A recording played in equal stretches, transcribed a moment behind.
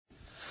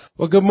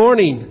Well, good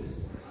morning.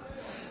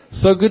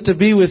 So good to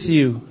be with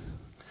you.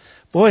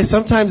 Boy,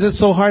 sometimes it's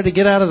so hard to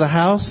get out of the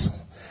house.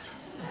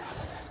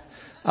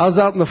 I was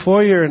out in the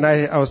foyer and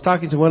I was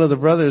talking to one of the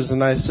brothers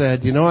and I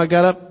said, I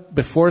got up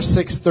before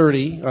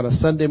 6:30 on a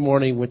Sunday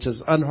morning, which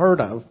is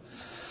unheard of.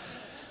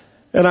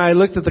 And I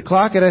looked at the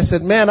clock and I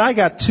said, man, I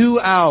got 2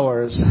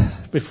 hours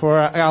before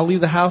I'll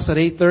leave the house at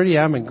 8:30.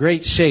 I'm in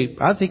great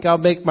shape. I think I'll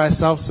make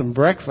myself some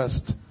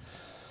breakfast.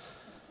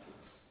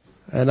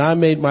 And I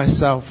made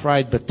myself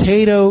fried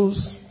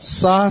potatoes,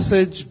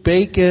 sausage,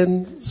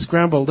 bacon,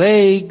 scrambled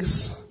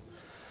eggs.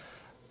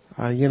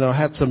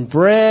 Had some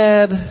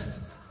bread.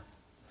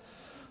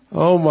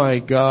 Oh my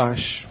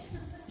gosh.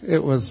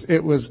 It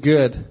was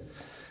good.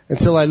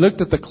 Until I looked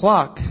at the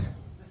clock.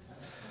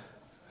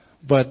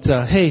 But,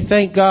 hey,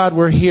 thank God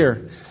we're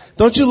here.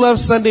 Don't you love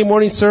Sunday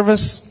morning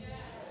service?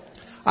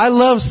 I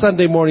love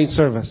Sunday morning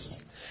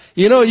service.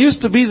 It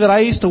used to be that I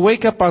used to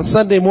wake up on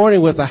Sunday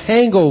morning with a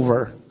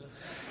hangover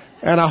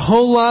and a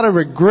whole lot of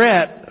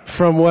regret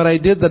from what I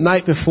did the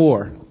night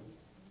before.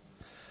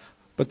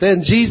 But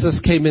then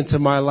Jesus came into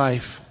my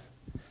life.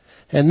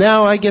 And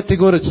now I get to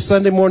go to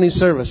Sunday morning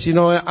service.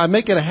 I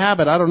make it a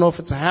habit. I don't know if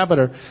it's a habit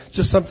or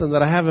just something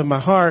that I have in my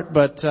heart.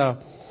 But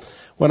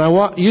when I'm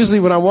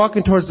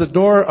walking towards the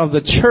door of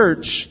the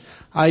church,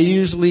 I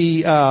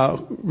usually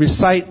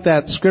recite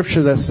that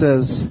scripture that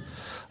says,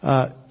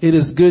 it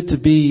is good to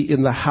be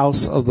in the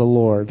house of the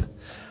Lord.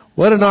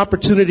 What an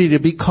opportunity to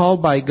be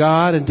called by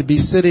God and to be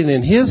sitting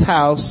in His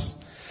house,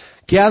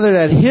 gathered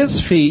at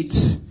His feet,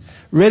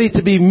 ready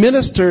to be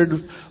ministered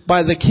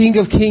by the King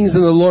of Kings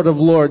and the Lord of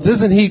Lords.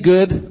 Isn't He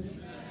good?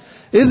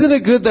 Isn't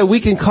it good that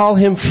we can call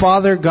Him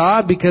Father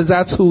God because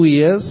that's who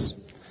He is?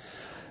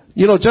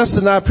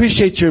 Justin, I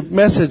appreciate your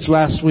message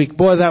last week.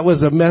 Boy, that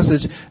was a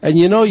message. And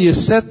you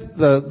set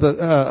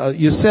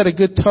you set a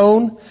good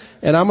tone.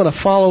 And I'm going to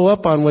follow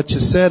up on what you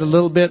said a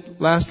little bit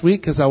last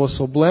week because I was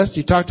so blessed.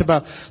 You talked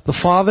about the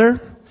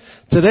Father.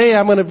 Today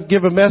I'm going to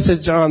give a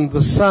message on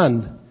the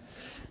Son.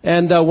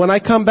 And when I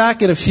come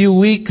back in a few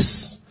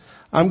weeks,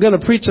 I'm going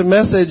to preach a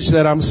message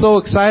that I'm so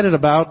excited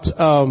about.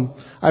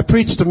 I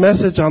preached a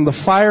message on the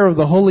fire of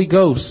the Holy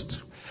Ghost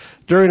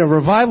during a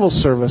revival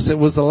service. It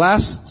was the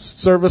last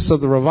service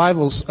of the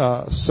revival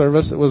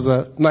service. It was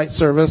a night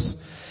service.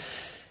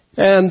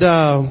 And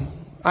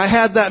I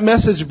had that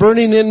message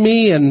burning in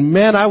me, and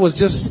man, I was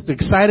just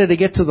excited to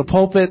get to the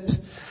pulpit.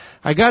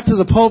 I got to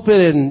the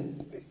pulpit,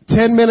 and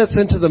 10 minutes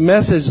into the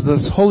message,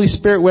 the Holy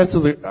Spirit went to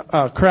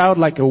the crowd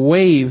like a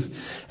wave,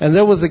 and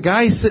there was a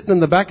guy sitting in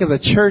the back of the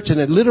church,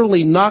 and it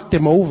literally knocked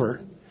him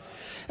over.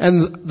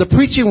 And the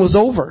preaching was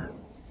over.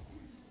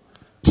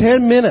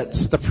 10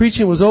 minutes, the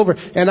preaching was over,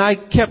 and I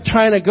kept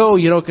trying to go,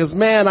 because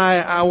man,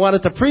 I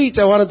wanted to preach,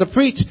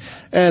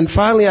 and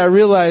finally I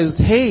realized,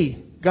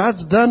 hey,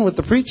 God's done with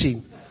the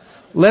preaching.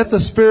 Let the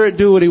Spirit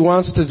do what He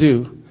wants to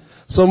do.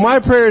 So my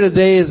prayer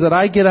today is that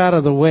I get out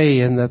of the way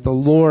and that the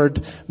Lord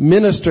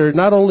minister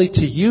not only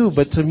to you,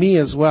 but to me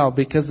as well,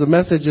 because the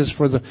message is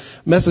for the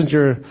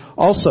messenger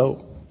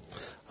also.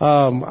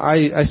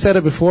 I said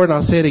it before and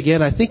I'll say it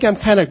again. I think I'm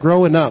kind of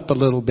growing up a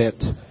little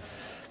bit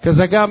because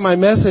I got my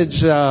message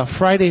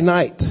Friday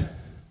night.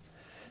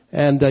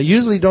 And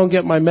usually don't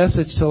get my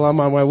message till I'm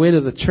on my way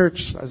to the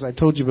church, as I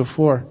told you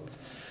before,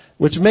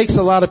 which makes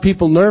a lot of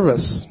people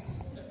nervous.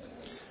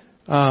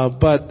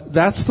 But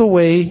that's the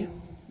way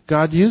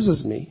God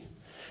uses me.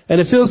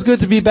 And it feels good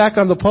to be back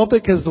on the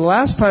pulpit because the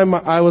last time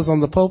I was on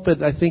the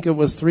pulpit, I think it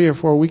was 3 or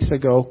 4 weeks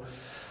ago,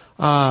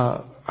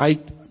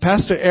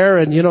 Pastor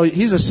Aaron,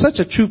 he's such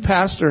a true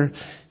pastor.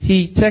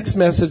 He text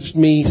messaged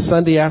me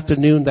Sunday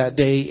afternoon that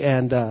day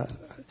and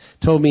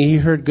told me he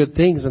heard good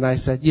things. And I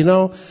said,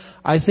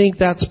 I think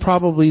that's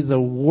probably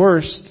the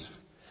worst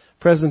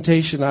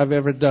presentation I've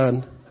ever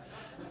done.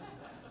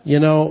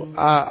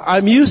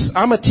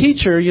 I'm a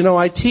teacher,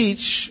 I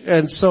teach,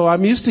 and so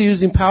I'm used to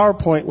using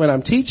PowerPoint when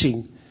I'm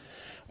teaching.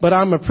 But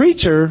I'm a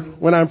preacher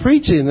when I'm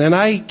preaching, and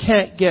I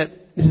can't get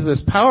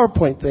this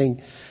PowerPoint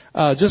thing,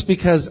 just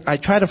because I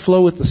try to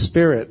flow with the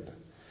Spirit.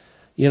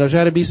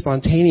 Try to be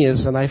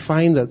spontaneous, and I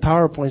find that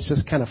PowerPoints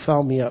just kind of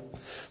foul me up.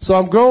 So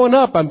I'm growing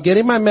up. I'm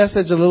getting my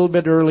message a little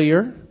bit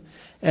earlier.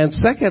 And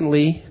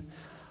secondly,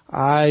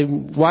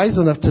 I'm wise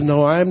enough to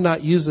know I'm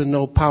not using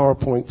no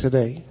PowerPoint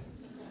today.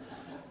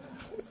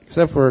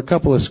 Except for a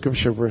couple of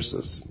scripture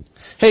verses.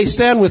 Hey,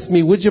 stand with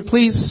me, would you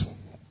please?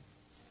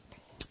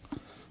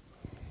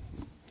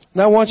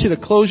 Now I want you to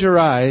close your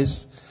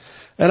eyes.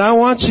 And I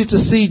want you to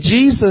see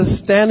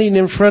Jesus standing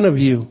in front of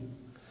you.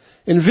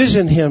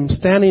 Envision Him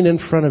standing in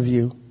front of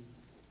you.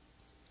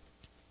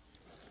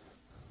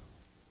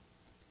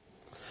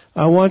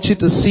 I want you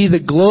to see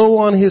the glow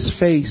on His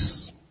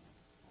face.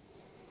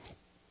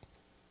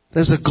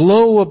 There's a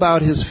glow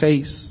about His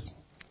face.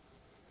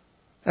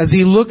 As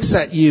He looks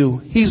at you,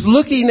 He's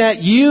looking at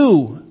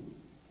you.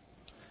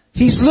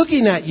 He's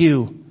looking at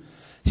you.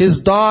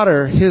 His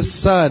daughter,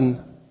 His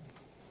son.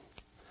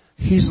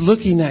 He's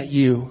looking at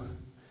you.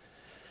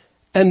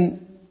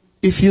 And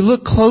if you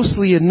look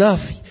closely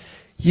enough,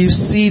 you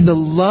see the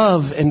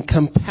love and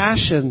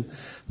compassion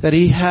that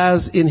He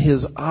has in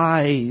His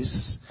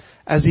eyes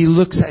as He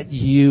looks at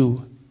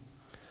you.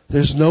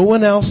 There's no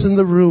one else in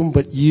the room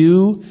but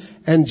you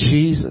and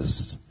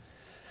Jesus.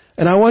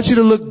 And I want you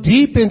to look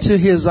deep into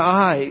His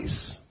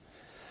eyes,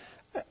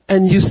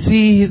 and you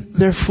see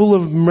they're full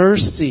of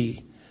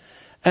mercy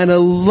and a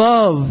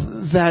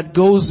love that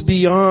goes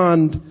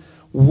beyond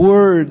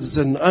words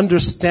and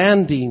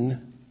understanding.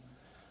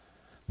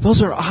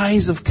 Those are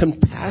eyes of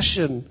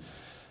compassion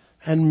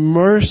and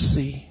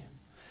mercy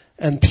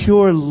and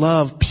pure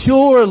love,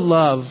 pure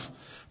love,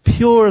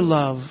 pure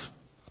love.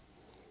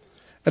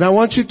 And I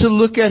want you to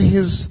look at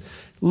His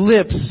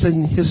lips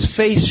and His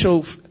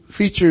facial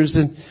features,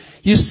 and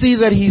you see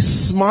that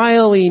He's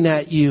smiling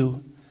at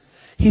you.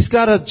 He's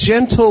got a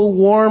gentle,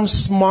 warm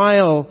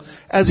smile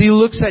as He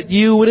looks at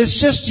you. When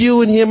it's just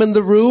you and Him in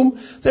the room,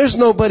 there's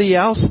nobody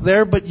else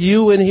there but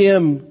you and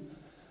Him.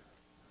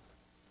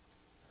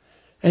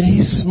 And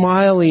He's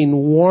smiling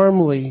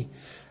warmly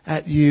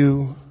at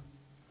you.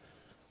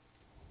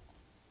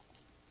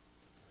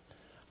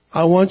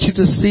 I want you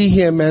to see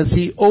Him as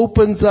He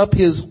opens up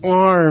His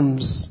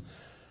arms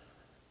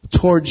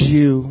towards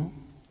you.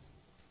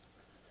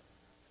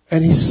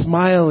 And He's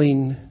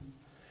smiling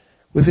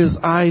with His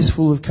eyes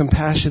full of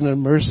compassion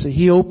and mercy.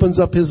 He opens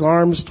up His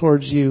arms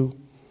towards you.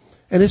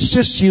 And it's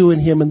just you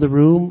and Him in the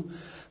room.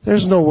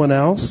 There's no one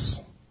else.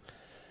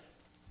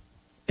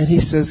 And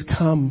He says,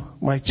 "Come,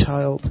 my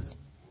child.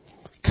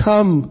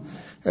 Come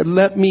and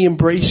let me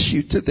embrace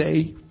you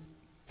today.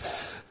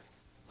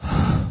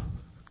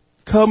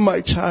 Come,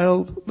 my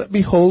child. Let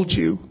me hold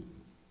you.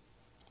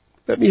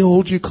 Let me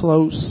hold you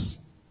close.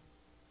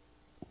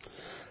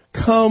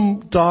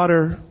 Come,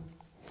 daughter.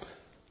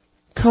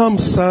 Come,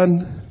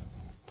 son.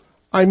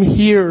 I'm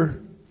here.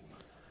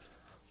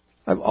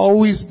 I've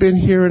always been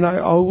here and I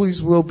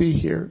always will be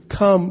here.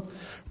 Come,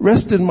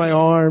 rest in my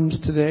arms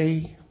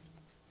today.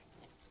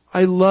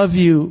 I love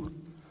you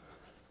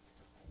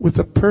with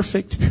a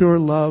perfect, pure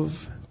love.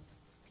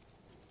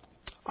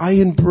 I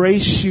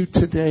embrace you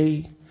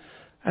today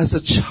as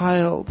a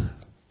child,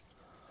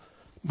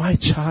 my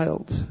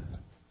child.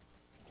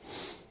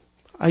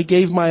 I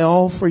gave my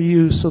all for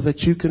you so that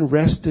you can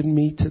rest in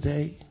me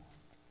today.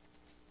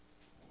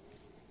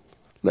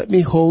 Let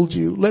me hold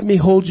you. Let me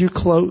hold you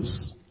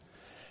close.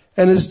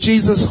 And as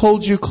Jesus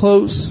holds you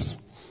close,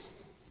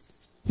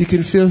 you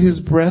can feel His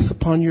breath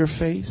upon your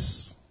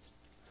face,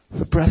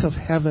 the breath of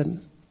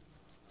heaven.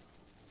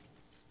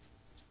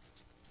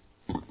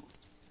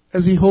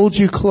 As He holds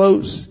you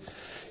close,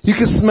 you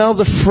can smell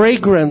the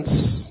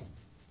fragrance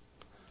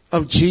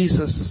of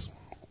Jesus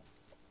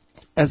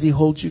as He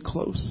holds you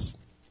close.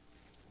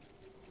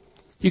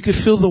 You can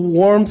feel the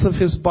warmth of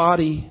His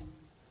body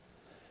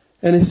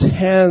and His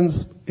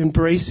hands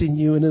embracing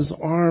you in His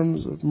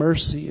arms of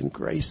mercy and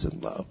grace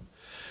and love.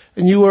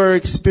 And you are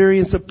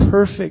experiencing a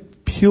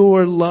perfect,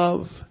 pure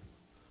love.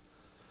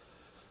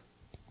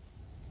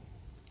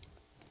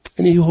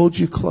 And He holds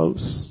you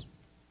close.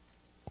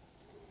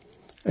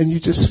 And you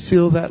just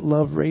feel that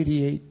love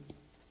radiate.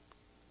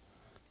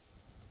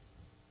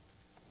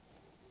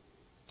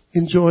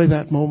 Enjoy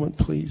that moment,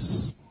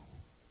 please.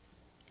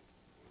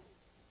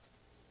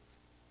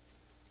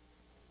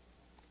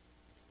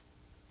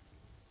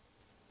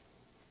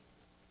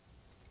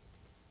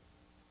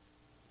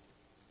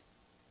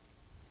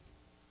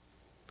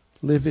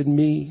 Live in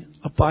me,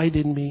 abide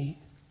in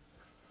me.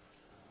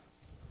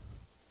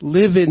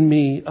 Live in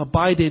me,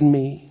 abide in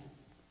me.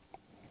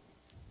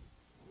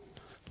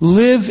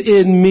 Live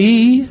in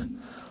me,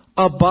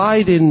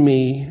 abide in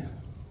me.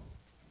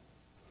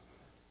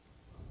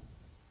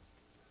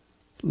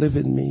 Live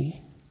in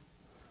me,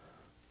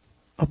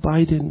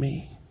 abide in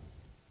me.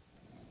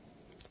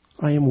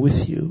 I am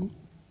with you.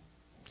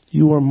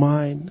 You are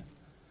mine.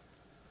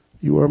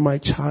 You are my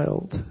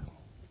child.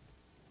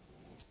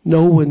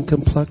 No one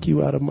can pluck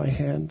you out of my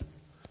hand.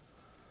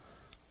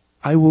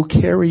 I will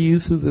carry you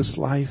through this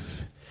life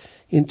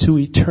into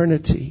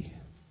eternity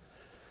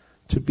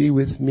to be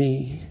with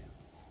me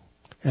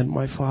and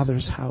my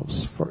Father's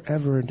house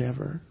forever and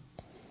ever.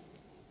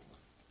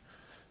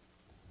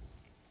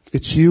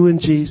 It's you and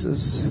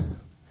Jesus.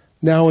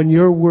 Now in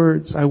your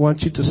words, I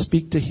want you to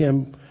speak to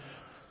Him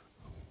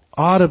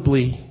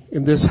audibly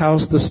in this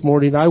house this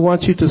morning. I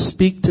want you to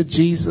speak to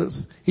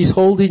Jesus. He's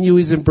holding you.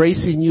 He's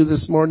embracing you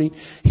this morning.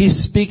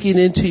 He's speaking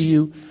into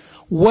you.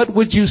 What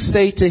would you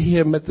say to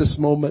Him at this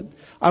moment?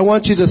 I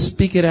want you to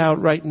speak it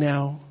out right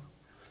now.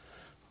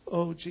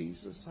 Oh,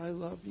 Jesus, I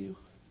love you.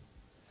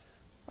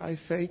 I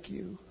thank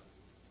you.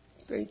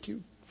 Thank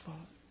you, Father.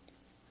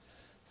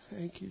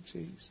 Thank you,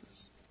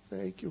 Jesus.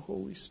 Thank you,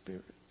 Holy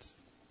Spirit.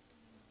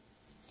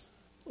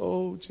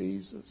 Oh,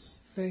 Jesus,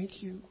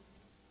 thank you.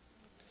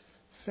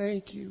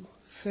 Thank you.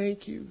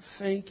 Thank you.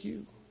 Thank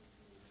you.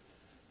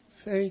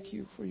 Thank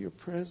you for your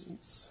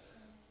presence.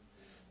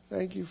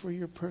 Thank you for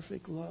your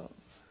perfect love.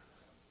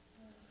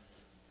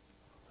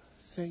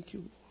 Thank you,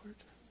 Lord.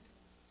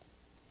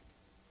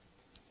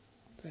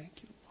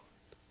 Thank you, Lord.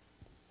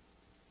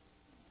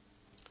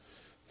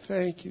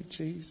 Thank you,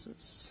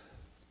 Jesus.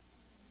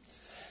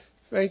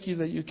 Thank you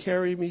that you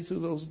carry me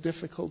through those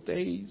difficult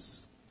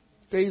days.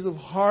 days of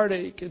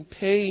heartache and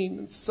pain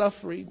and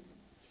suffering.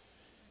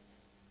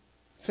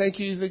 Thank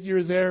you that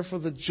you're there for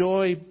the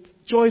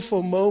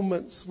joyful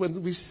moments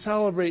when we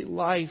celebrate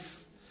life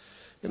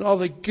and all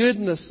the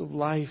goodness of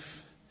life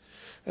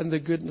and the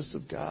goodness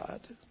of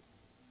God.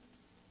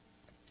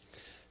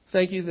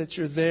 Thank you that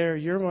you're there.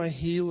 You're my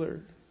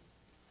healer.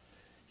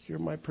 You're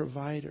my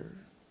provider.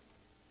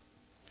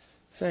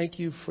 Thank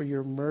you for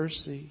your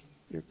mercy,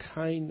 your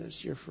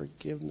kindness, your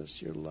forgiveness,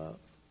 your love.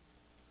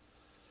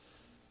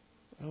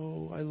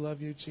 Oh, I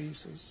love you,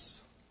 Jesus.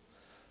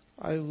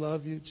 I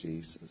love you,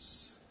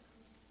 Jesus.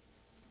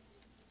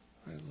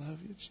 I love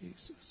you,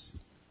 Jesus.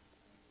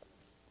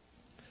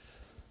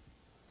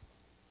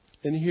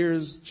 And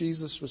here's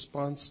Jesus'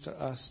 response to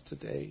us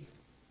today.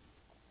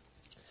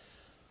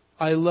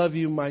 I love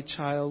you, my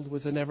child,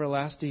 with an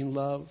everlasting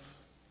love.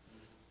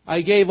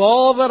 I gave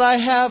all that I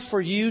have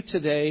for you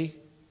today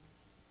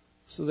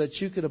so that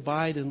you could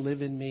abide and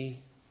live in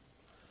me.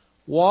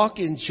 Walk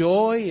in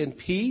joy and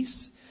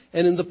peace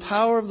and in the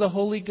power of the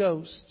Holy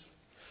Ghost.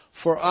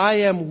 For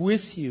I am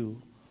with you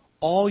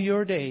all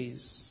your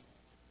days,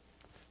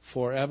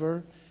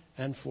 forever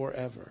and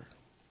forever.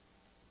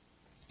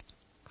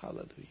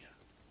 Hallelujah.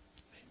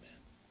 Amen.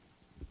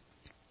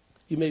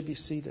 You may be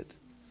seated.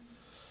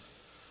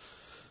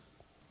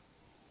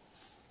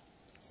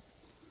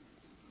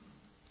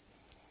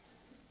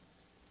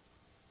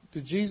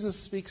 Did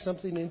Jesus speak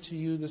something into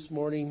you this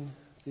morning?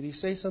 Did he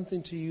say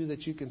something to you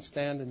that you can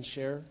stand and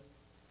share?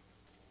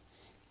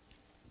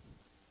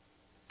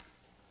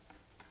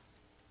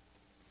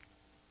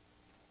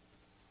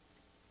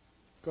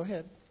 Go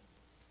ahead.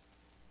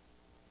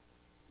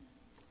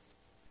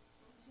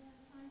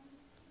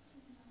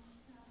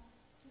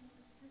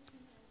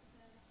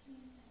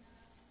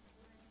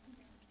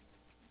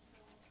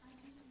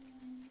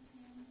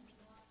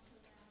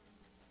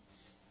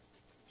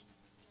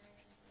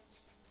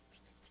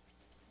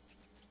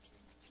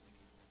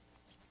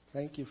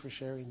 Thank you for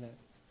sharing that.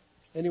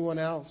 Anyone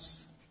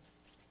else?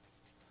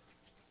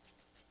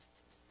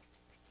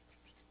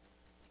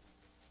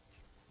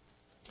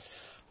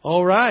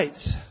 All right.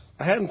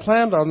 I hadn't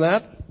planned on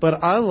that,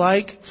 but I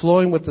like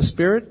flowing with the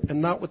Spirit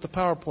and not with the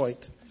PowerPoint.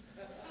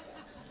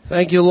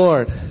 Thank you,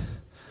 Lord.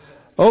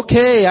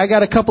 Okay, I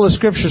got a couple of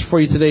scriptures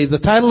for you today. The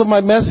title of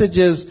my message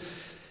is,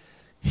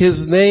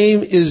 His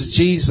Name is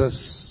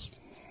Jesus.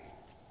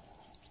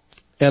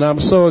 And I'm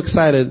so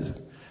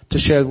excited to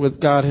share what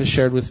God has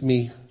shared with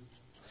me,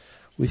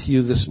 with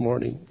you this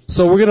morning.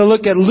 So we're going to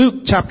look at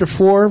Luke chapter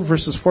 4,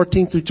 verses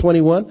 14 through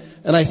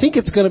 21. And I think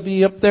it's going to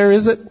be up there,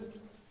 is it?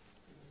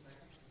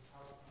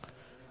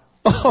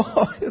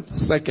 Oh, it's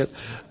a second.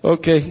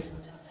 Okay.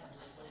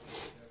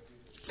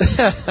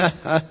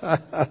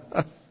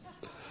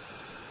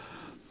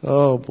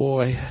 Oh,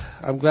 boy.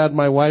 I'm glad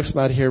my wife's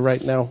not here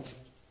right now.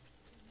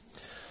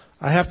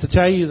 I have to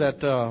tell you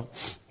that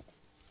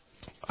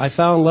I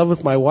fell in love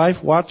with my wife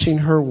watching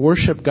her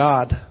worship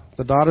God,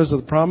 the Daughters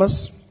of the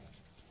Promise.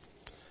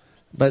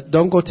 But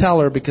don't go tell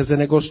her, because then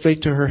it goes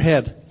straight to her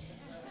head.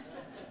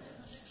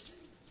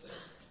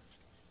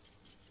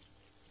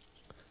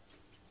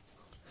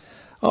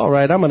 All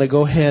right, I'm going to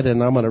go ahead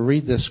and I'm going to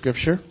read this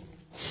scripture.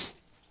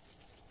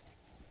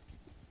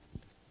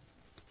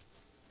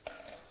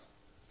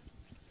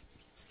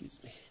 Excuse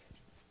me.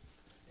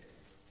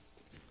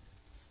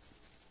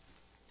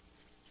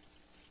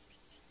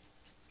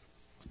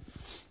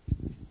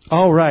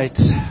 All right.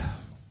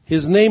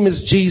 His name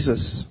is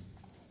Jesus.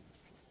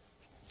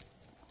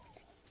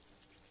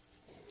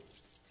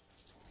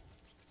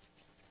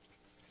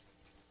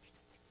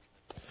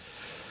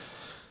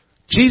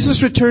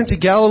 Jesus returned to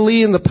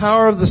Galilee in the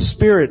power of the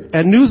Spirit,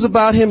 and news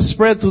about him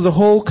spread through the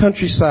whole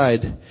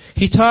countryside.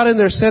 He taught in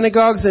their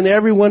synagogues, and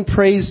everyone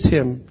praised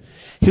him.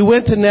 He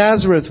went to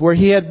Nazareth, where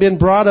he had been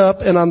brought up,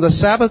 and on the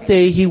Sabbath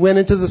day he went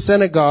into the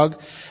synagogue,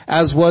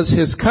 as was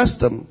his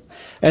custom.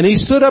 And he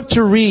stood up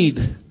to read.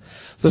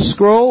 The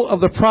scroll of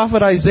the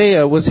prophet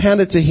Isaiah was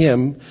handed to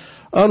him.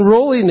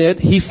 Unrolling it,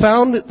 he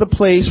found the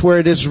place where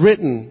it is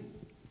written,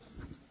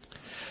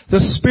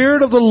 "The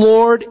Spirit of the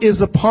Lord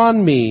is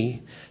upon me,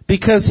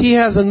 because he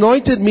has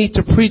anointed me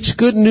to preach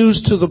good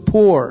news to the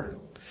poor.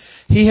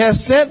 He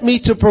has sent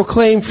me to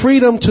proclaim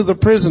freedom to the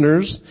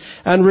prisoners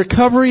and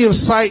recovery of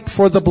sight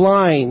for the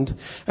blind,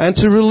 and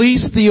to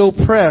release the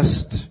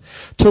oppressed,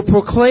 to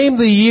proclaim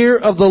the year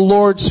of the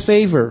Lord's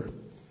favor."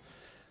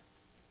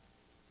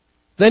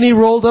 Then he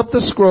rolled up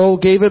the scroll,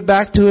 gave it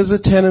back to his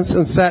attendants,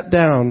 and sat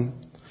down.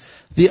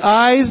 The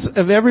eyes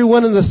of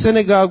everyone in the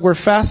synagogue were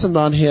fastened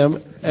on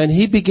him, and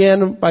he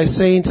began by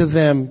saying to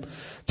them,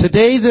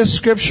 "Today this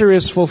scripture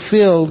is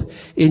fulfilled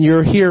in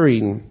your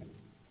hearing."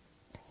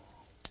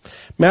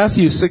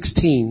 Matthew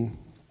 16.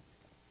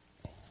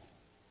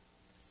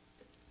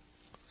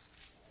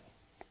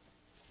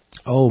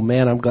 Oh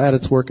man, I'm glad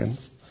it's working.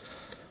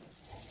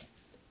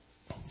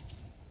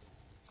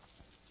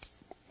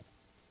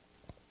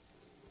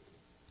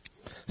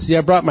 See,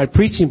 I brought my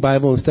preaching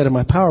Bible instead of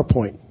my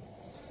PowerPoint.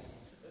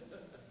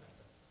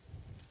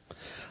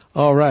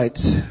 All right.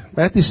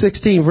 Matthew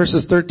 16,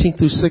 verses 13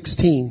 through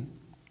 16.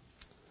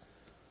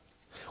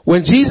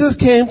 When Jesus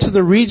came to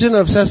the region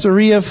of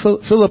Caesarea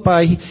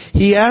Philippi,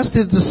 he asked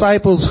his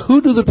disciples,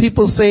 "Who do the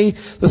people say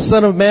the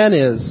Son of Man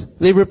is?"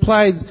 They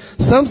replied,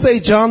 "Some say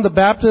John the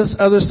Baptist,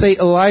 others say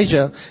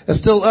Elijah, and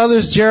still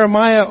others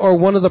Jeremiah or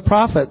one of the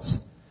prophets."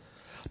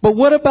 But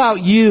what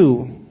about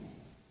you?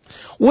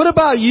 What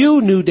about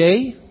you, New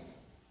Day?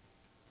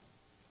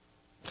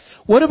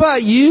 What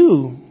about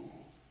you,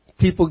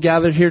 people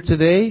gathered here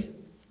today?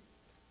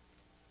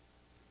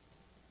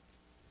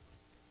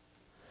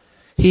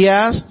 He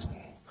asked,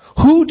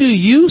 "Who do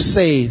you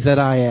say that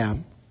I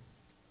am?"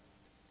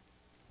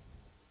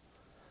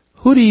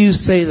 Who do you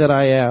say that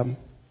I am?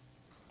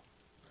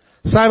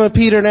 Simon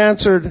Peter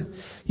answered,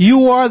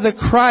 "You are the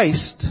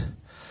Christ,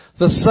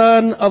 the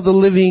Son of the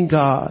living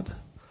God."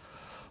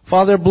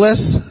 Father,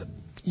 bless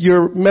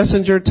your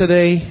messenger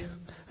today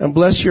and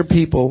bless your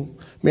people.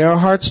 May our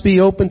hearts be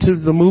open to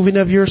the moving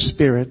of your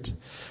Spirit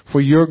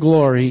for your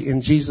glory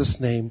in Jesus'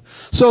 name.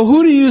 So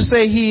who do you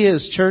say he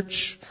is,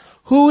 church?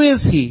 Who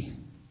is he?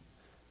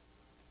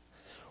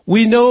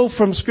 We know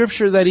from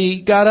Scripture that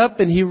he got up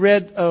and he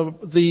read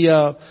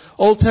the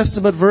Old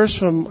Testament verse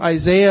from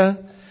Isaiah,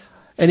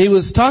 and he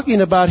was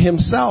talking about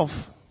himself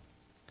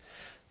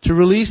to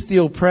release the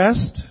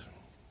oppressed.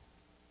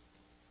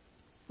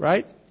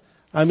 Right?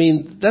 I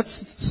mean,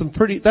 that's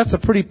a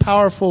pretty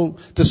powerful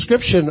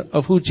description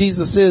of who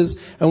Jesus is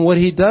and what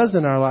he does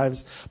in our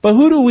lives. But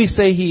who do we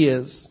say he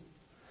is?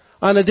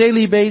 On a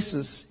daily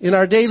basis, in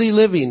our daily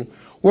living,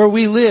 where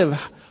we live,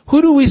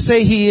 who do we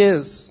say he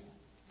is?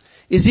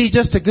 Is he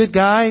just a good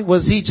guy?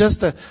 Was he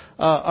just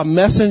a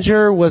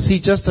messenger? Was he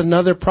just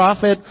another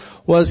prophet?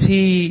 Was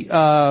he,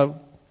 a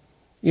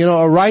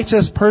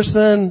righteous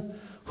person?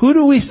 Who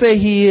do we say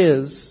he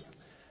is?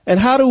 And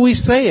how do we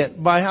say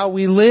it? By how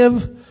we live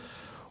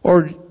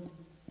or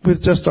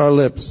with just our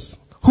lips?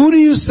 Who do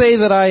you say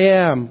that I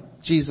am?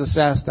 Jesus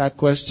asked that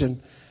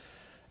question.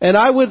 And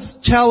I would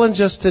challenge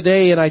us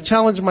today, and I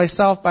challenge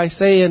myself by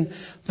saying,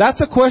 that's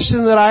a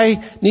question that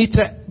I need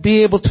to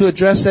be able to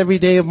address every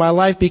day of my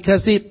life,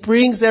 because it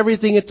brings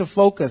everything into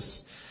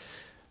focus.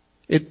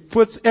 It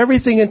puts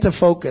everything into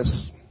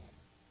focus.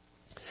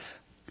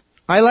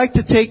 I like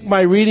to take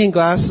my reading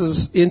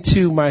glasses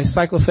into my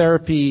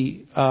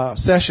psychotherapy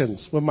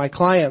sessions with my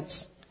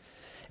clients.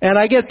 And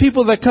I get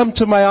people that come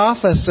to my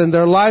office and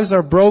their lives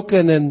are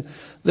broken and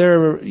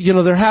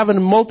they're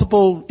having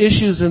multiple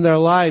issues in their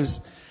lives.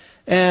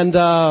 And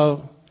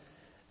I'll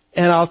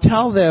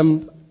tell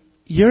them,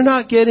 you're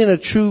not getting a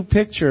true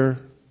picture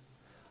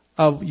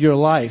of your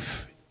life.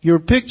 Your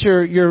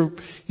picture,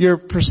 your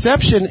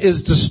perception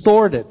is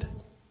distorted.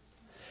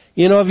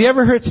 Have you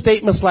ever heard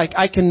statements like,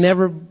 "I can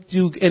never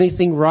do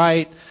anything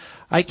right.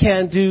 I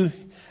can't do..."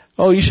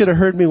 Oh, you should have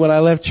heard me when I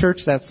left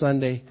church that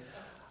Sunday.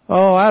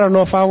 Oh, I don't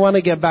know if I want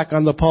to get back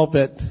on the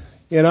pulpit.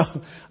 I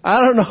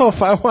don't know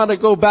if I want to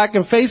go back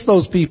and face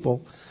those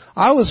people.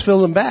 I was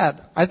feeling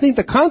bad. I think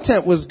the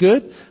content was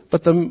good,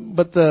 but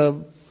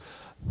the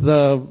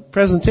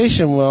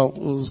presentation,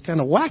 was kind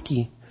of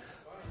wacky.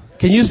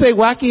 Can you say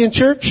wacky in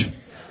church?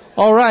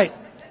 All right.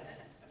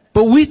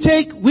 But we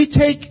take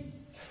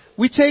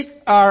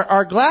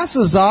our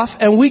glasses off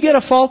and we get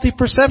a faulty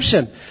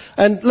perception.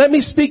 And let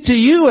me speak to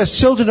you as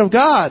children of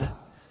God.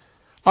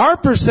 Our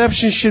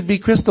perception should be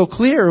crystal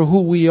clear of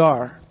who we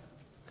are.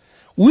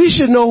 We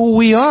should know who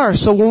we are.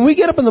 So when we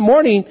get up in the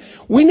morning,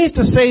 we need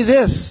to say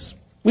this.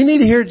 We need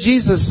to hear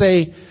Jesus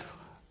say,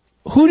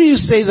 "Who do you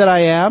say that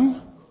I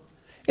am?"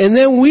 And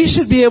then we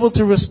should be able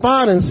to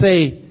respond and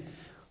say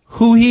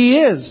who he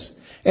is.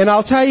 And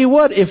I'll tell you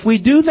what, if we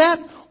do that,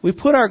 we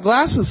put our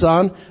glasses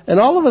on and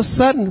all of a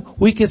sudden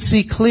we can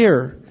see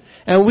clearer.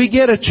 And we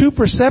get a true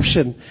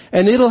perception,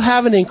 and it'll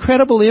have an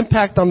incredible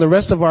impact on the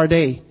rest of our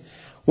day.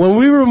 When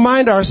we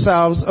remind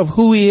ourselves of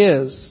who he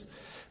is,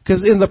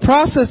 because in the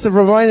process of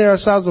reminding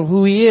ourselves of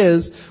who he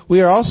is,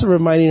 we are also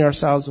reminding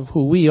ourselves of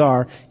who we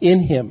are in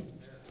him.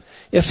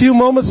 A few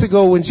moments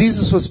ago when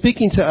Jesus was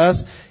speaking to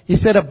us, he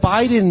said,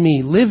 "Abide in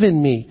me, live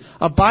in me.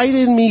 Abide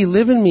in me,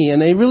 live in me."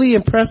 And they really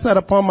impressed that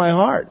upon my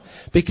heart,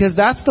 because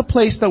that's the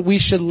place that we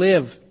should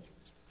live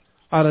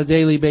on a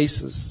daily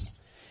basis.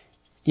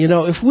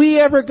 If we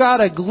ever got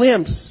a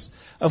glimpse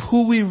of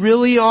who we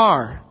really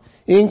are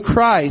in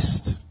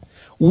Christ,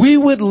 we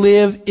would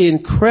live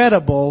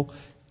incredible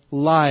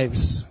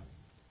lives.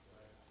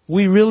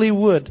 We really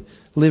would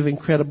live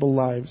incredible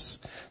lives.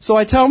 So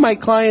I tell my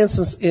clients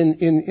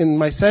in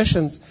my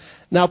sessions,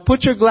 now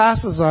put your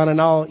glasses on,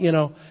 and I'll,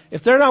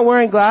 if they're not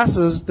wearing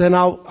glasses, then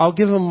I'll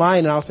give them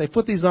mine, and I'll say,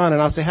 "Put these on,"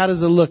 and I'll say, "How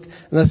does it look?" And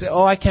they'll say,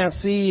 "Oh, I can't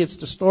see. It's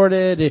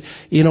distorted.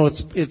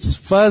 It's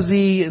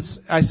fuzzy."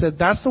 I said,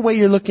 "That's the way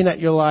you're looking at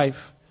your life.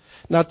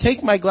 Now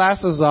take my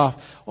glasses off.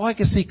 Oh, I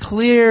can see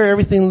clear.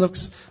 Everything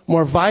looks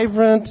more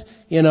vibrant.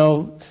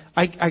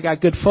 I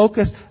got good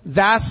focus."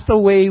 That's the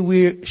way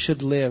we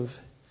should live.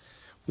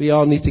 We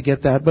all need to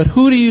get that. But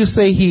who do you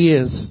say he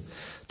is?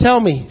 Tell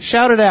me.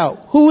 Shout it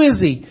out. Who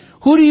is he?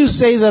 Who do you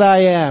say that I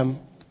am?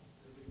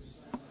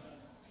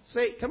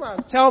 Say, come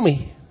on, tell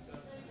me.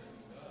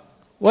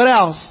 What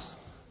else?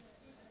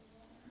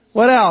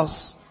 What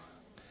else?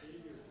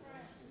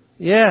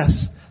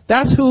 Yes.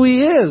 That's who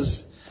He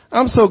is.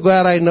 I'm so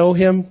glad I know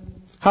Him.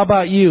 How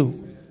about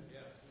you?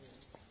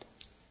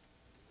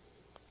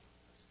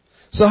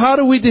 So how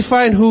do we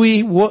define who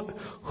He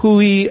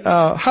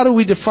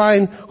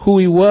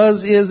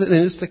was, is,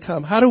 and is to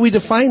come? How do we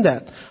define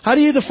that? How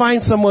do you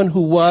define someone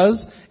who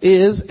was,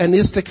 is, and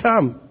is to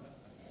come?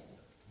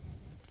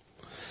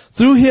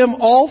 Through Him,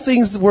 all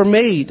things were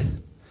made.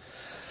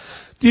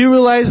 Do you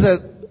realize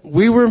that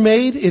we were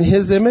made in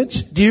His image?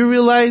 Do you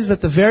realize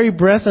that the very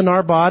breath in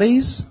our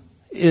bodies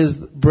is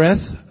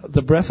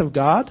the breath of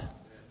God?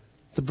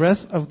 The breath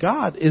of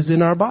God is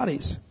in our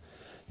bodies.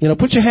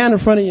 Put your hand in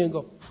front of you and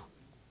go.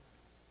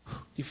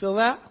 You feel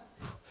that?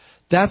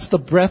 That's the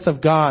breath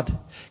of God.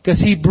 Because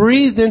He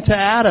breathed into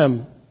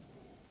Adam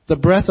the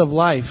breath of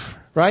life,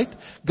 right?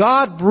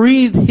 God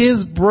breathed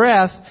His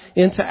breath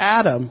into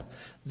Adam.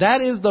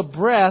 That is the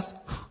breath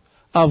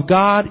of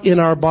God in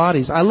our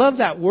bodies. I love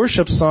that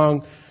worship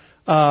song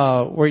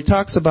where he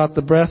talks about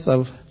the breath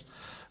of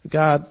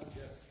God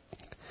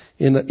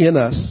in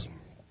us.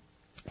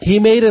 He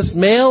made us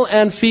male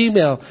and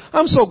female.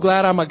 I'm so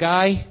glad I'm a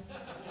guy.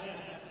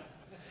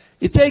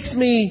 It takes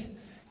me,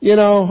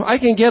 I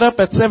can get up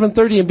at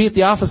 7:30 and be at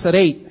the office at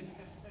 8.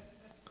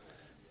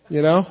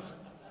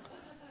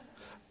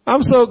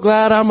 I'm so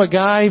glad I'm a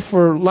guy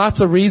for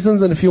lots of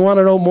reasons, and if you want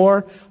to know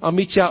more, I'll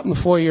meet you out in the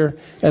foyer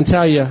and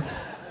tell you.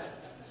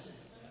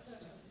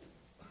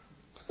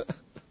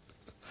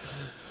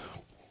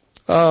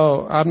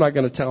 Oh, I'm not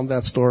going to tell him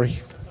that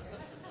story.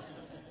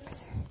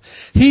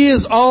 He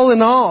is all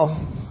in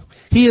all.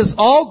 He is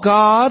all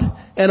God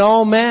and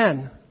all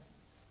man.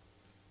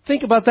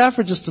 Think about that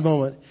for just a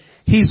moment.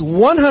 He's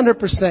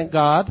 100%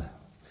 God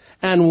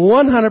and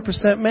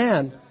 100%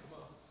 man.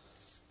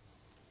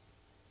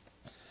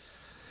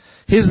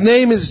 His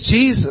name is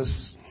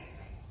Jesus.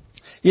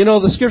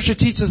 The scripture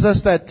teaches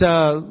us that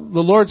the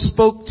Lord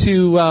spoke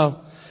to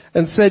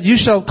and said, "You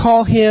shall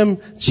call Him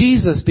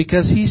Jesus,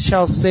 because He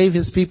shall save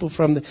His people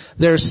from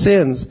their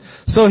sins."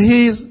 So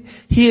He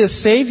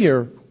is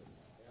Savior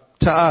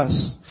to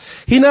us.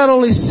 He not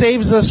only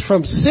saves us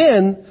from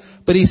sin,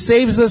 but He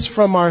saves us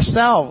from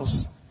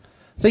ourselves.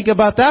 Think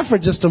about that for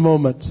just a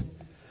moment.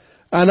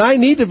 And I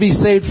need to be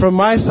saved from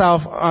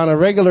myself on a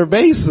regular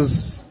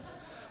basis.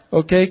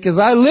 Okay? Because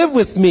I live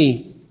with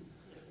me.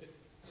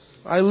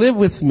 I live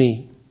with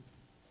me.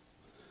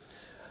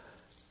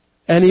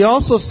 And He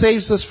also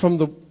saves us from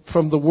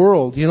the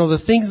world.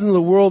 The things in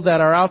the world that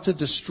are out to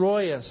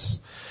destroy us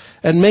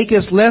and make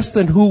us less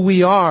than who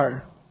we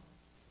are.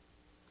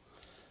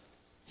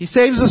 He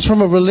saves us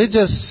from a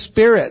religious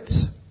spirit.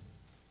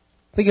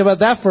 Think about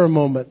that for a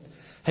moment.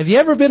 Have you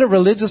ever been a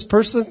religious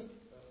person?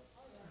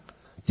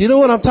 Do you know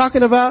what I'm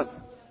talking about?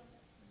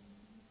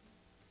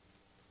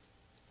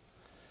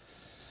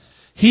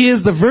 He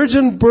is the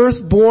virgin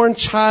birth-born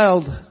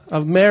child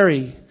of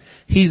Mary.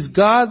 He's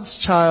God's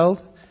child,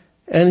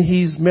 and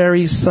He's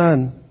Mary's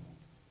son.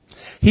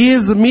 He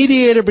is the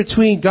mediator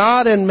between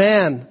God and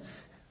man.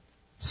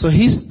 So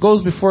He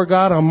goes before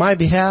God on my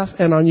behalf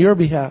and on your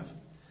behalf.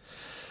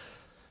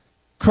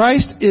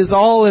 Christ is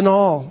all in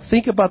all.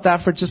 Think about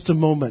that for just a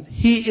moment.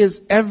 He is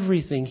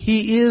everything.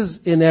 He is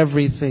in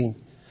everything.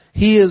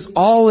 He is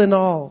all in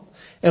all.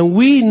 And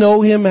we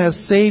know Him as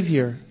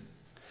Savior.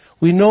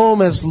 We know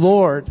Him as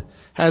Lord,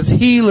 as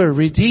Healer,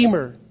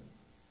 Redeemer.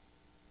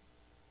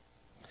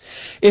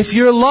 If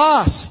you're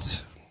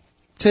lost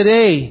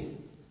today,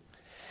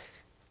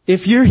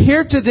 if you're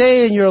here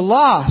today and you're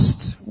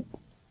lost,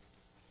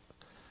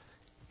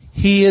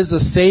 He is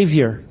a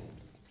Savior.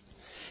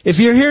 If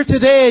you're here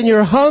today and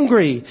you're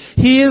hungry,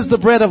 He is the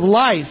bread of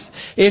life.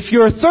 If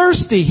you're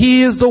thirsty,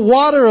 He is the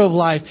water of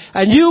life,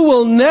 and you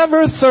will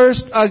never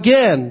thirst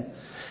again.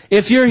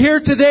 If you're here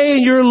today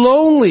and you're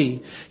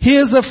lonely, He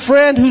is a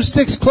friend who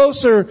sticks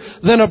closer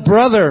than a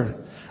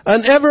brother,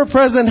 an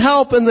ever-present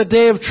help in the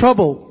day of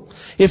trouble.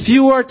 If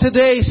you are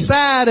today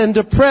sad and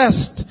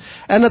depressed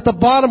and at the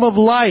bottom of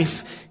life,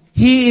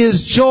 He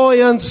is joy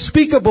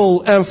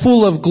unspeakable and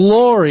full of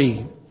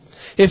glory.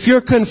 If you're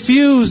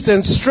confused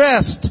and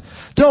stressed,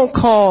 don't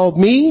call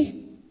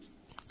me.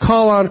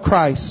 Call on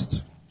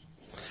Christ.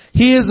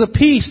 He is a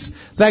peace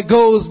that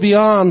goes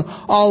beyond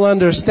all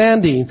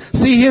understanding.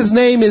 See, His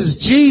name is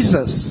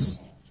Jesus.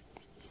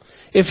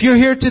 If you're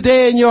here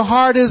today and your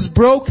heart is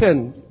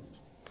broken,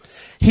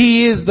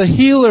 He is the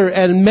healer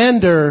and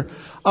mender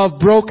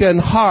of broken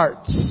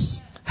hearts.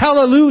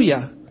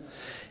 Hallelujah.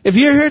 If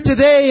you're here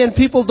today and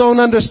people don't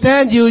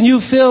understand you and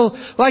you feel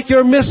like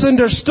you're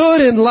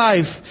misunderstood in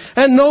life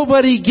and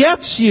nobody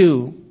gets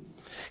you,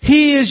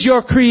 He is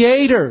your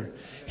Creator.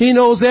 He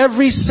knows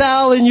every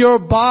cell in your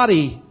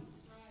body.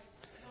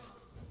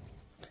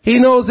 He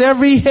knows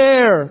every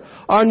hair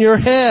on your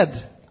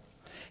head.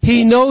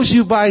 He knows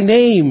you by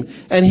name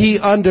and He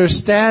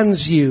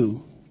understands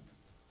you.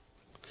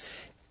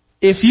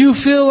 If you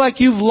feel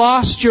like you've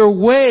lost your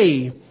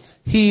way,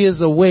 He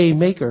is a way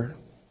maker.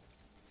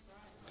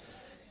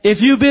 If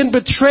you've been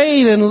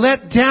betrayed and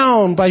let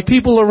down by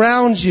people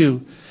around you,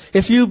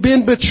 if you've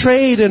been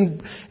betrayed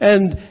and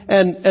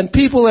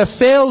people have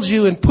failed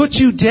you and put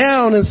you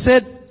down and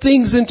said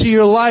things into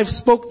your life,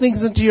 spoke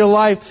things into your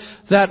life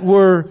that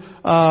were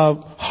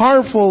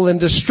harmful and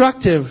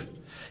destructive.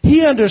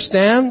 He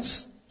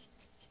understands.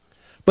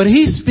 But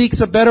He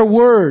speaks a better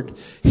word.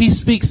 He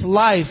speaks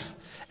life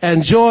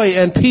and joy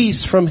and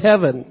peace from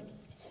heaven.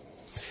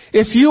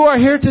 If you are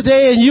here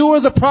today and you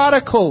are the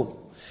prodigal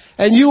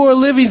and you are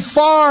living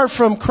far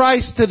from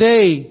Christ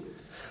today,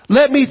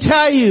 let me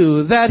tell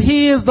you that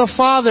He is the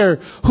Father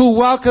who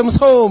welcomes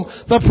home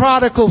the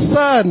prodigal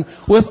son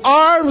with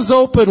arms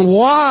open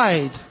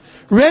wide,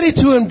 ready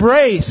to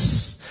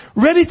embrace,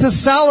 ready to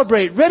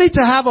celebrate, ready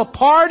to have a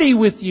party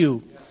with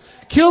you.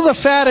 Kill the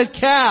fatted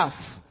calf.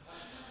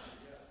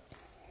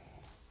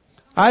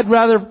 I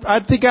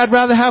think I'd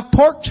rather have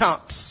pork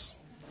chops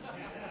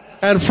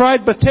and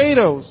fried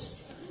potatoes.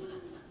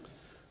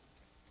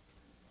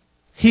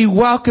 He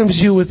welcomes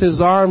you with His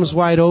arms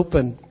wide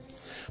open.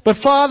 But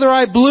Father,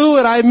 I blew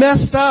it. I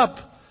messed up.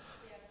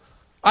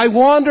 I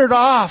wandered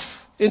off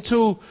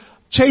into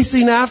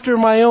chasing after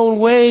my own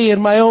way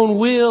and my own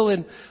will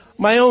and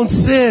my own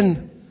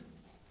sin.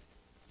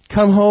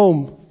 Come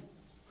home.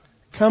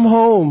 Come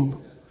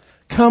home.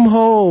 Come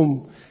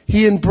home.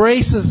 He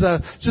embraces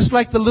us, just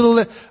like the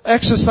little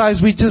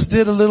exercise we just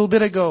did a little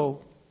bit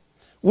ago.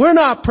 We're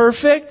not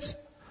perfect,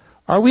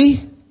 are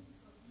we?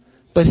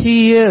 But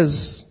He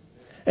is,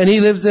 and He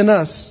lives in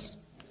us.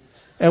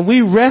 And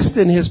we rest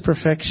in His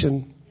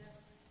perfection.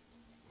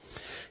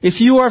 If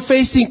you are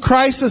facing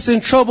crisis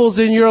and troubles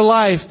in your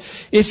life,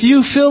 if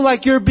you feel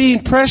like you're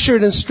being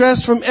pressured and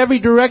stressed from every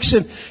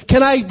direction,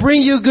 can I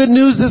bring you good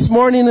news this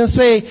morning and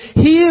say,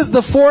 He is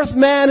the fourth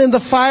man in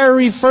the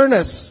fiery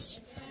furnace.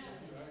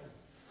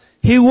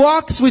 He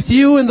walks with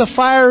you in the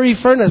fiery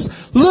furnace.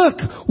 Look,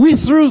 we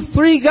threw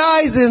 3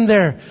 guys in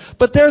there,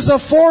 but there's a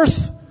fourth.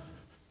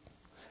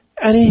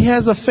 And he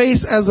has a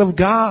face as of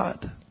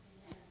God.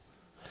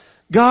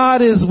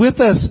 God is with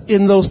us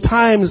in those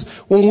times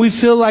when we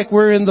feel like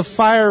we're in the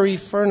fiery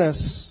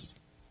furnace.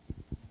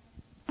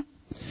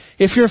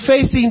 If you're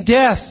facing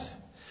death,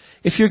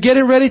 if you're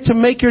getting ready to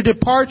make your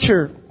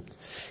departure,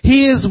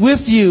 He is with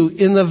you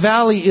in the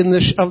valley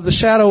of the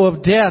shadow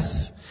of death.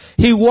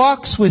 He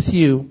walks with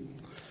you.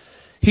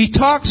 He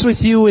talks with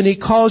you and He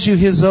calls you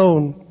His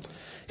own.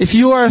 If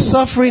you are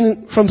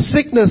suffering from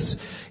sickness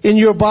in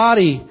your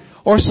body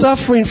or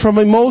suffering from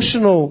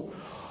emotional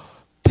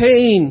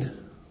pain,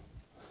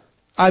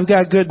 I've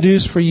got good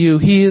news for you.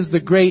 He is the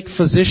great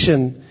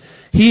physician.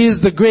 He is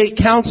the great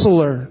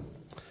counselor.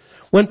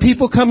 When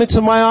people come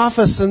into my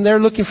office and they're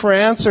looking for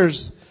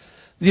answers,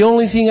 the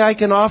only thing I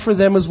can offer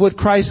them is what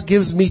Christ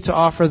gives me to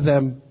offer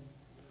them.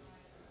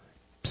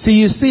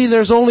 You see,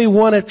 there's only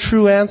one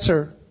true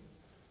answer.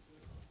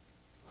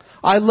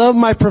 I love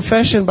my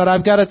profession, but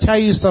I've got to tell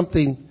you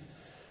something.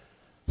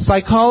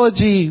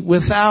 Psychology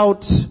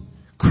without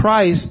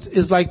Christ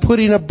is like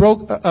putting a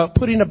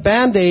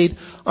Band-Aid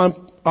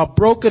on a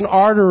broken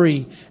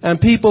artery, and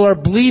people are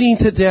bleeding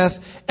to death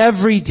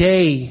every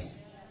day.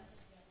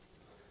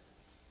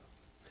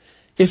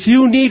 If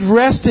you need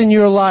rest in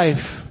your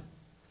life,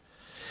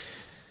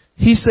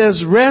 He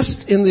says,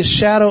 rest in the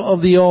shadow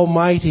of the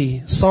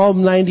Almighty.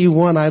 Psalm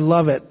 91, I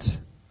love it.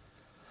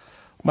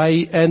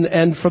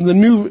 And from the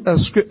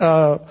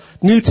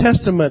New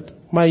Testament,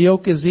 my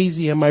yoke is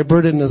easy and my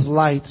burden is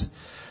light.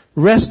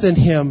 Rest in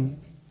Him.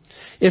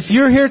 If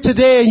you're here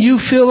today and you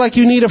feel like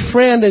you need a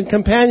friend and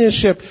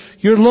companionship,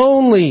 you're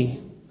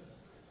lonely,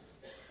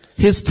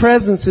 His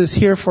presence is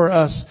here for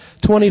us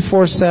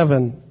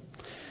 24/7.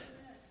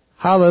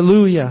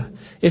 Hallelujah.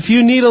 If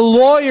you need a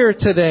lawyer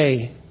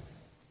today,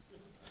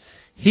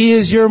 He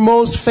is your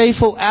most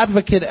faithful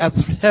advocate at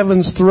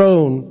heaven's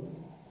throne.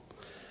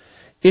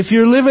 If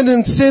you're living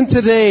in sin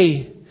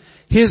today,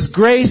 His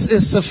grace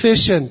is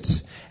sufficient.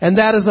 And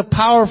that is a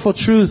powerful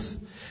truth.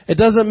 It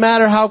doesn't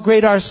matter how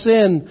great our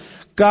sin,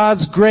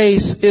 God's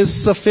grace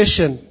is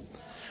sufficient.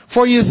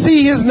 For you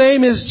see, His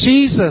name is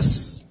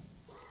Jesus.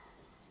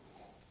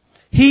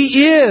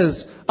 He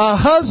is a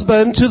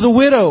husband to the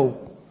widow.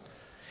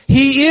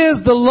 He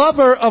is the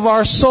lover of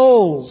our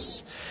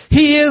souls.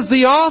 He is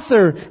the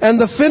author and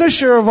the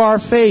finisher of our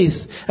faith,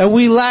 and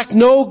we lack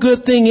no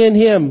good thing in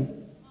Him.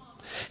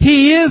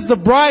 He is the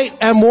bright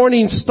and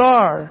morning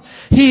star.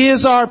 He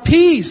is our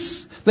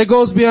peace that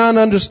goes beyond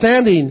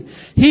understanding.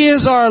 He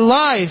is our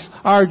life,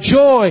 our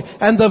joy,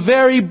 and the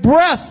very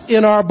breath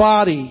in our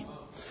body.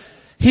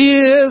 He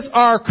is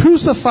our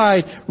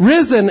crucified,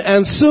 risen,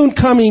 and soon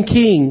coming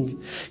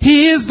King.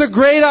 He is the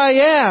great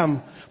I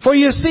am. For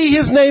you see,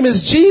 His name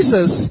is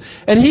Jesus,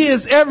 and He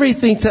is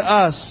everything to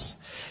us.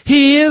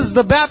 He is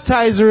the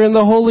baptizer in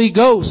the Holy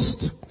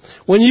Ghost.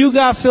 When you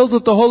got filled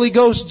with the Holy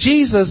Ghost,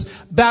 Jesus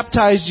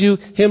baptized you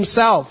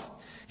Himself.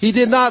 He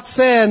did not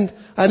send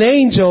an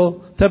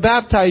angel to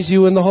baptize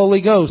you in the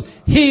Holy Ghost.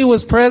 He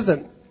was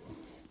present.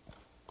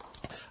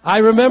 I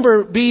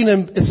remember being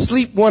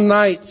asleep one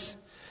night,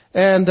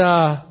 and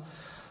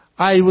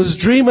I was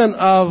dreaming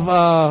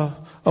of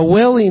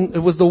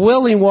it was the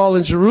Wailing Wall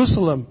in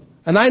Jerusalem.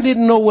 And I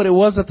didn't know what it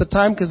was at the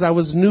time because I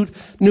was new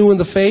in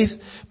the faith.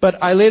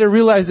 But I later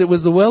realized it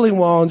was the Wailing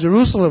Wall in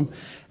Jerusalem.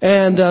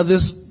 And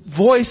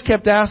voice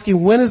kept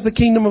asking, when is the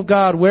kingdom of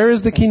God? Where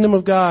is the kingdom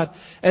of God?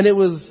 And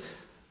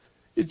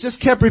it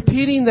just kept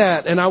repeating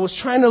that. And I was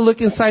trying to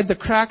look inside the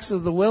cracks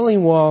of the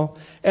wailing wall.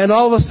 And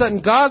all of a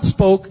sudden God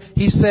spoke.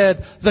 He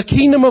said, the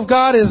kingdom of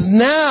God is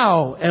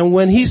now. And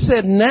when he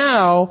said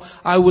now,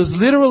 I was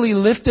literally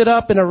lifted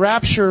up in a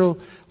rapture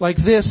like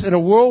this in a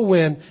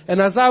whirlwind. And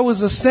as I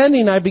was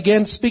ascending, I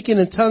began speaking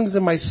in tongues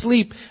in my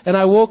sleep. And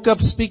I woke up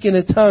speaking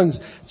in tongues.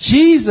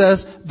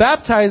 Jesus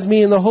baptized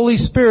me in the Holy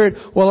Spirit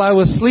while I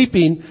was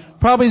sleeping.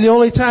 Probably the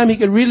only time he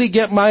could really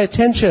get my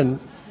attention.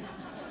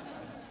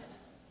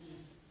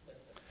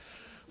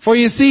 For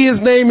you see,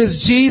 his name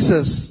is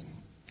Jesus.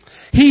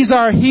 He's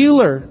our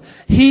healer.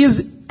 He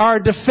is our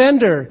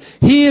defender.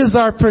 He is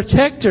our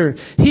protector.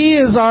 He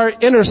is our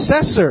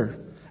intercessor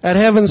at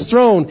heaven's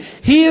throne.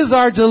 He is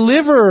our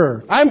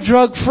deliverer. I'm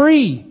drug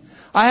free.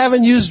 I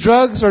haven't used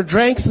drugs or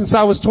drank since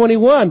I was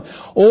 21.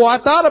 Oh,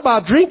 I thought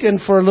about drinking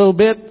for a little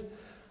bit.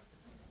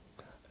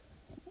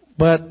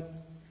 But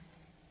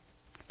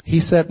he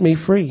set me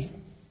free.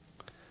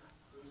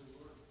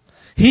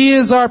 He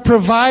is our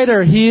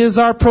provider. He is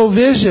our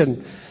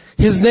provision.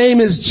 His name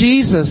is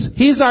Jesus.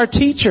 He's our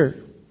teacher,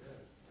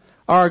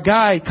 our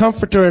guide,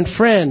 comforter, and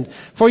friend.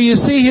 For you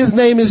see, his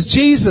name is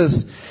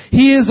Jesus.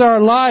 He is our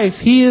life.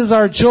 He is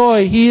our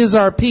joy. He is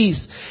our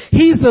peace.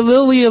 He's the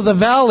lily of the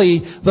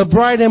valley, the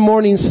bright and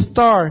morning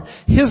star.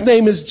 His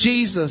name is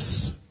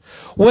Jesus.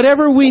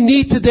 Whatever we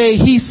need today,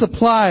 he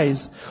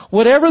supplies.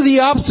 Whatever the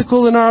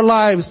obstacle in our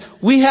lives,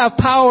 we have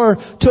power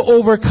to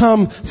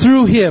overcome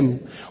through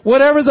him.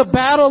 Whatever the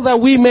battle that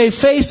we may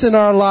face in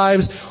our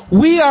lives,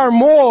 we are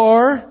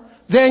more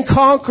than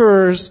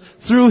conquerors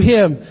through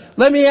him.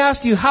 Let me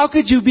ask you, how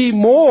could you be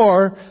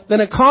more than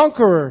a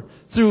conqueror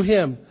through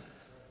him?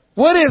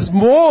 What is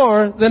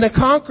more than a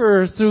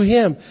conqueror through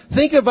him?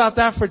 Think about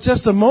that for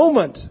just a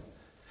moment.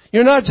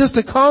 You're not just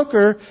a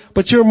conqueror,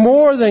 but you're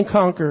more than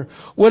conqueror.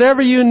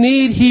 Whatever you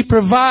need, he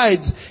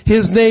provides.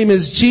 His name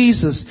is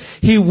Jesus.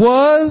 He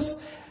was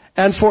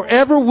and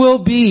forever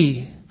will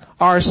be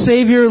our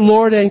Savior,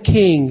 Lord, and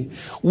King.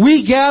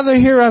 We gather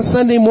here on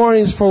Sunday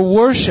mornings for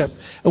worship.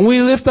 And we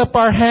lift up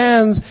our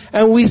hands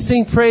and we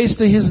sing praise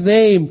to his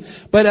name.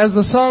 But as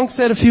the song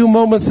said a few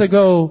moments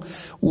ago,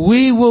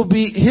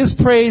 his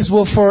praise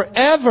will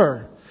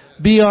forever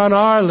be on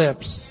our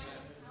lips.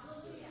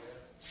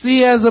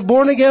 See, as a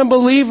born again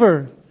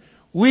believer,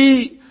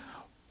 we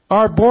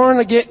are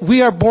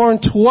born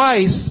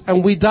twice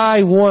and we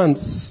die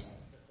once.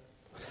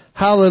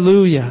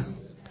 Hallelujah.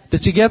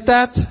 Did you get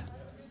that?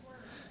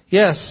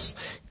 Yes.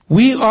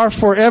 We are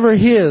forever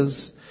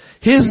his.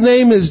 His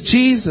name is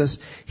Jesus.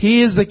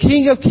 He is the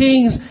King of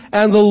Kings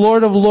and the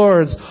Lord of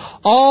Lords.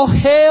 All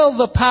hail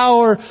the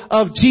power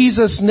of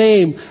Jesus'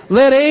 name.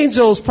 Let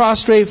angels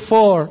prostrate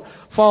fall.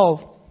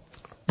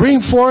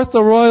 Bring forth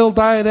the royal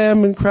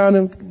diadem and crown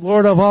him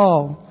Lord of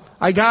all.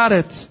 I got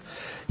it.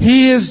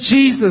 He is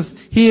Jesus.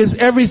 He is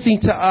everything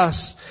to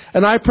us.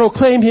 And I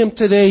proclaim him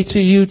today to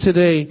you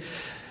today.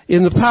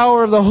 In the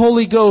power of the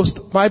Holy Ghost,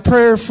 my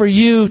prayer for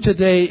you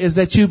today is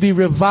that you be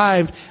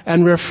revived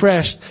and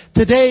refreshed.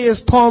 Today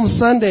is Palm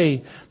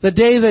Sunday, the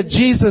day that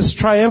Jesus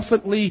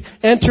triumphantly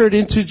entered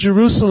into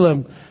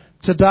Jerusalem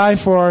to die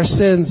for our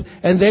sins.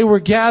 And they were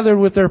gathered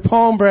with their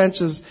palm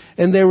branches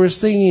and they were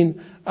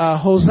singing,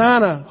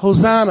 Hosanna,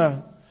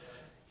 Hosanna.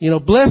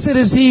 Blessed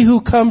is he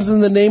who comes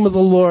in the name of the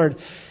Lord.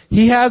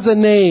 He has a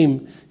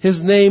name.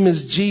 His name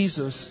is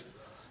Jesus.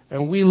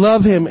 And we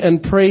love him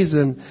and praise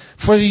him.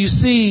 For you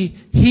see,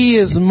 he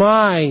is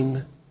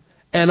mine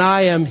and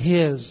I am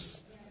his.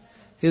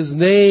 His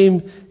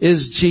name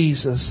is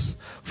Jesus.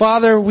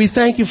 Father, we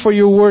thank you for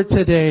your word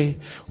today.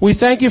 We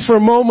thank you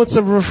for moments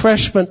of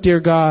refreshment, dear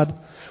God.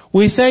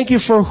 We thank you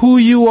for who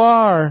you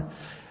are.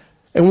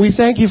 And we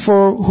thank you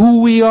for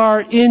who we are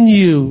in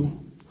you.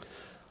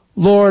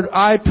 Lord,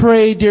 I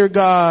pray, dear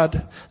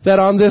God, that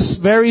on this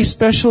very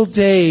special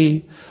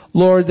day,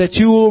 Lord, that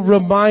you will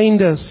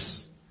remind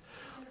us,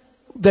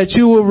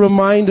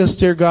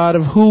 dear God,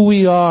 of who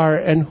we are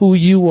and who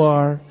you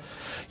are.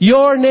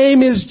 Your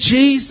name is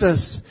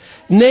Jesus,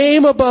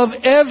 name above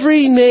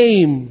every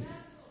name.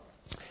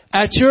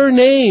 At your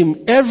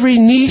name, every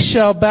knee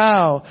shall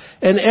bow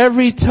and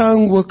every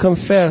tongue will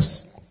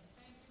confess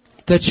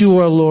that you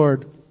are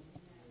Lord.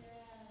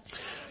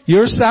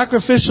 Your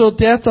sacrificial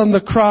death on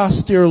the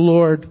cross, dear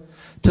Lord,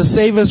 to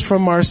save us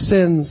from our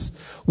sins,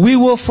 we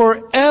will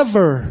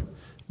forever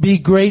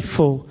be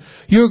grateful.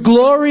 Your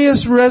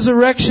glorious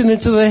resurrection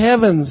into the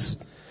heavens,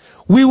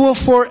 we will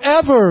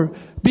forever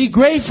be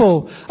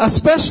grateful,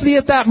 especially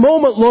at that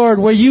moment,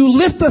 Lord, where you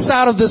lift us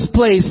out of this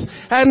place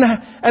and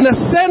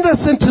ascend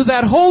us into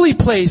that holy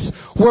place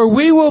where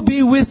we will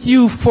be with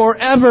you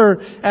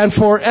forever and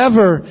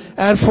forever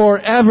and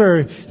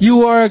forever.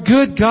 You are a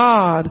good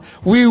God.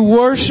 We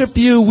worship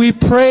you. We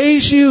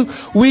praise you.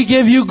 We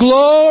give you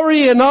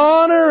glory and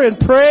honor and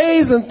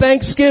praise and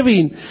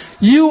thanksgiving.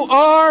 You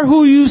are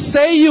who you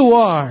say you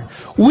are.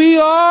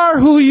 We are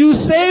who you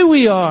say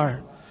we are.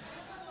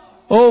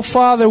 Oh,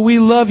 Father, we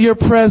love your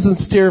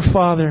presence, dear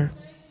Father.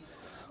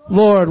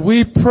 Lord,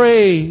 we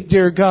pray,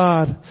 dear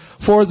God,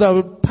 for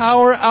the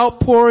power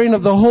outpouring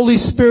of the Holy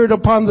Spirit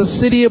upon the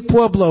city of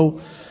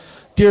Pueblo.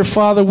 Dear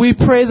Father, we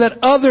pray that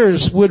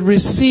others would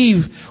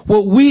receive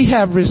what we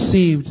have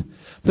received,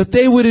 that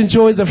they would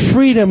enjoy the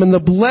freedom and the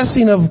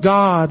blessing of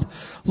God.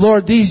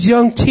 Lord, these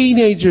young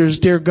teenagers,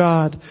 dear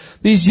God,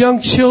 these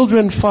young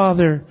children,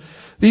 Father,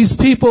 these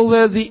people,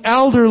 the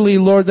elderly,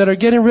 Lord, that are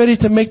getting ready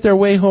to make their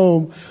way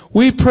home.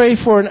 We pray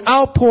for an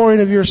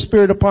outpouring of your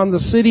Spirit upon the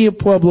city of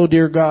Pueblo,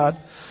 dear God.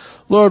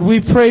 Lord,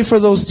 we pray for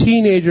those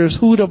teenagers.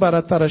 Lord,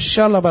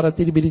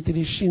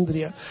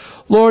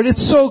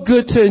 it's so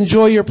good to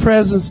enjoy your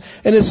presence,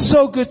 and it's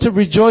so good to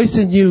rejoice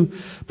in you.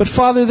 But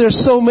Father,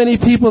 there's so many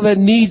people that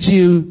need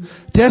you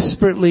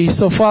desperately.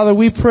 So Father,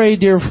 we pray,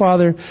 dear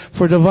Father,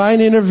 for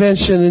divine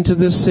intervention into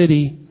this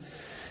city.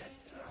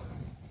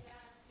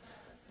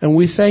 And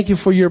we thank you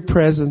for your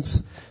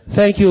presence.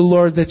 Thank you,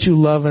 Lord, that you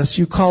love us.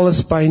 You call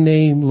us by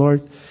name,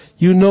 Lord.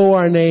 You know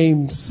our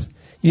names.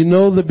 You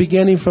know the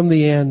beginning from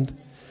the end.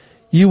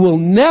 You will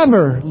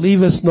never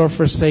leave us nor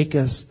forsake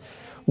us.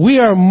 We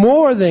are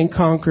more than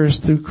conquerors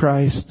through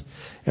Christ.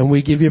 And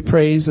we give you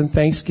praise and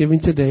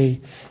thanksgiving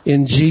today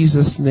in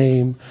Jesus'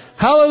 name.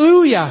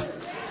 Hallelujah!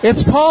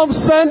 It's Palm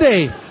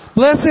Sunday.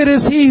 Blessed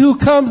is he who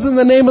comes in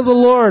the name of the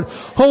Lord.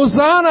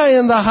 Hosanna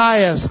in the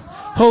highest.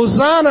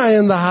 Hosanna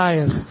in the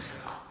highest.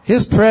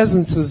 His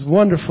presence is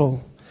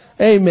wonderful.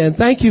 Amen.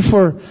 Thank you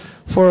for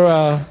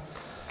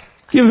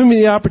giving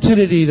me the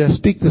opportunity to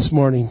speak this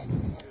morning.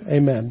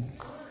 Amen.